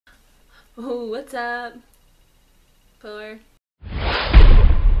Ooh, what's up? Puller.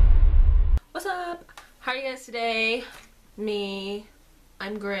 What's up? How are you guys today? Me.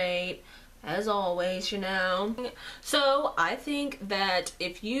 I'm great. As always, you know. So, I think that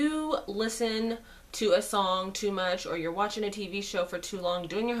if you listen to a song too much, or you're watching a TV show for too long,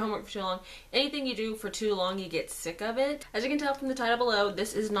 doing your homework for too long, anything you do for too long, you get sick of it. As you can tell from the title below,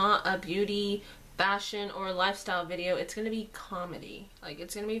 this is not a beauty, fashion, or lifestyle video. It's gonna be comedy. Like,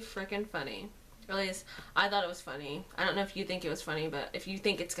 it's gonna be freaking funny. Or at least, I thought it was funny. I don't know if you think it was funny, but if you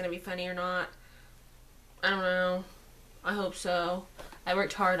think it's gonna be funny or not, I don't know. I hope so. I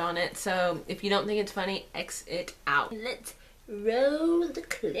worked hard on it, so if you don't think it's funny, X it out. Let's roll the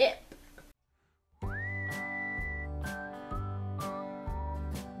clip.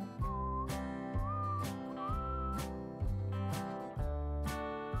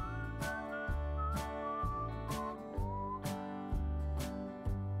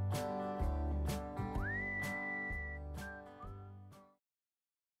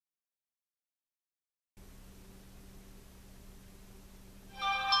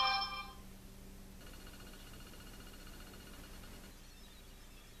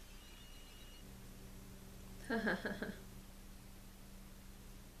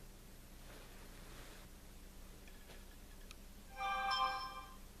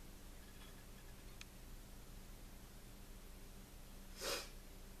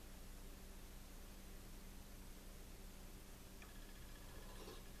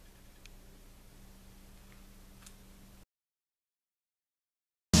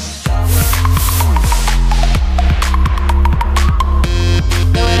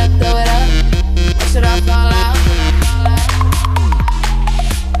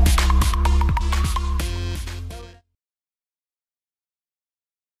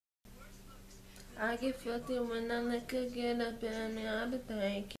 I get filthy when I lick her get up in me, I'll be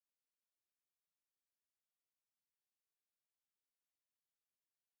thinking.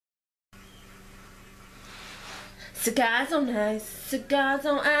 Cigars on ice, cigars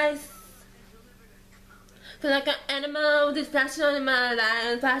on ice. Feel like an animal with this passion on my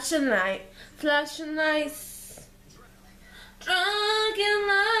life, flashing light, flashing lights. Drunk in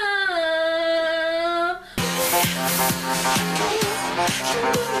love.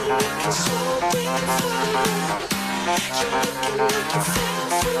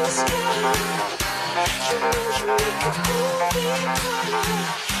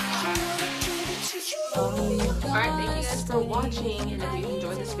 Alright, thank you guys for watching, and if you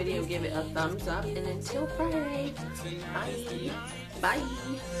enjoyed this video, give it a thumbs up, and until Friday, bye.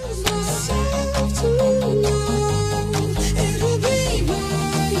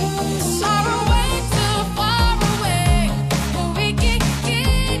 Bye.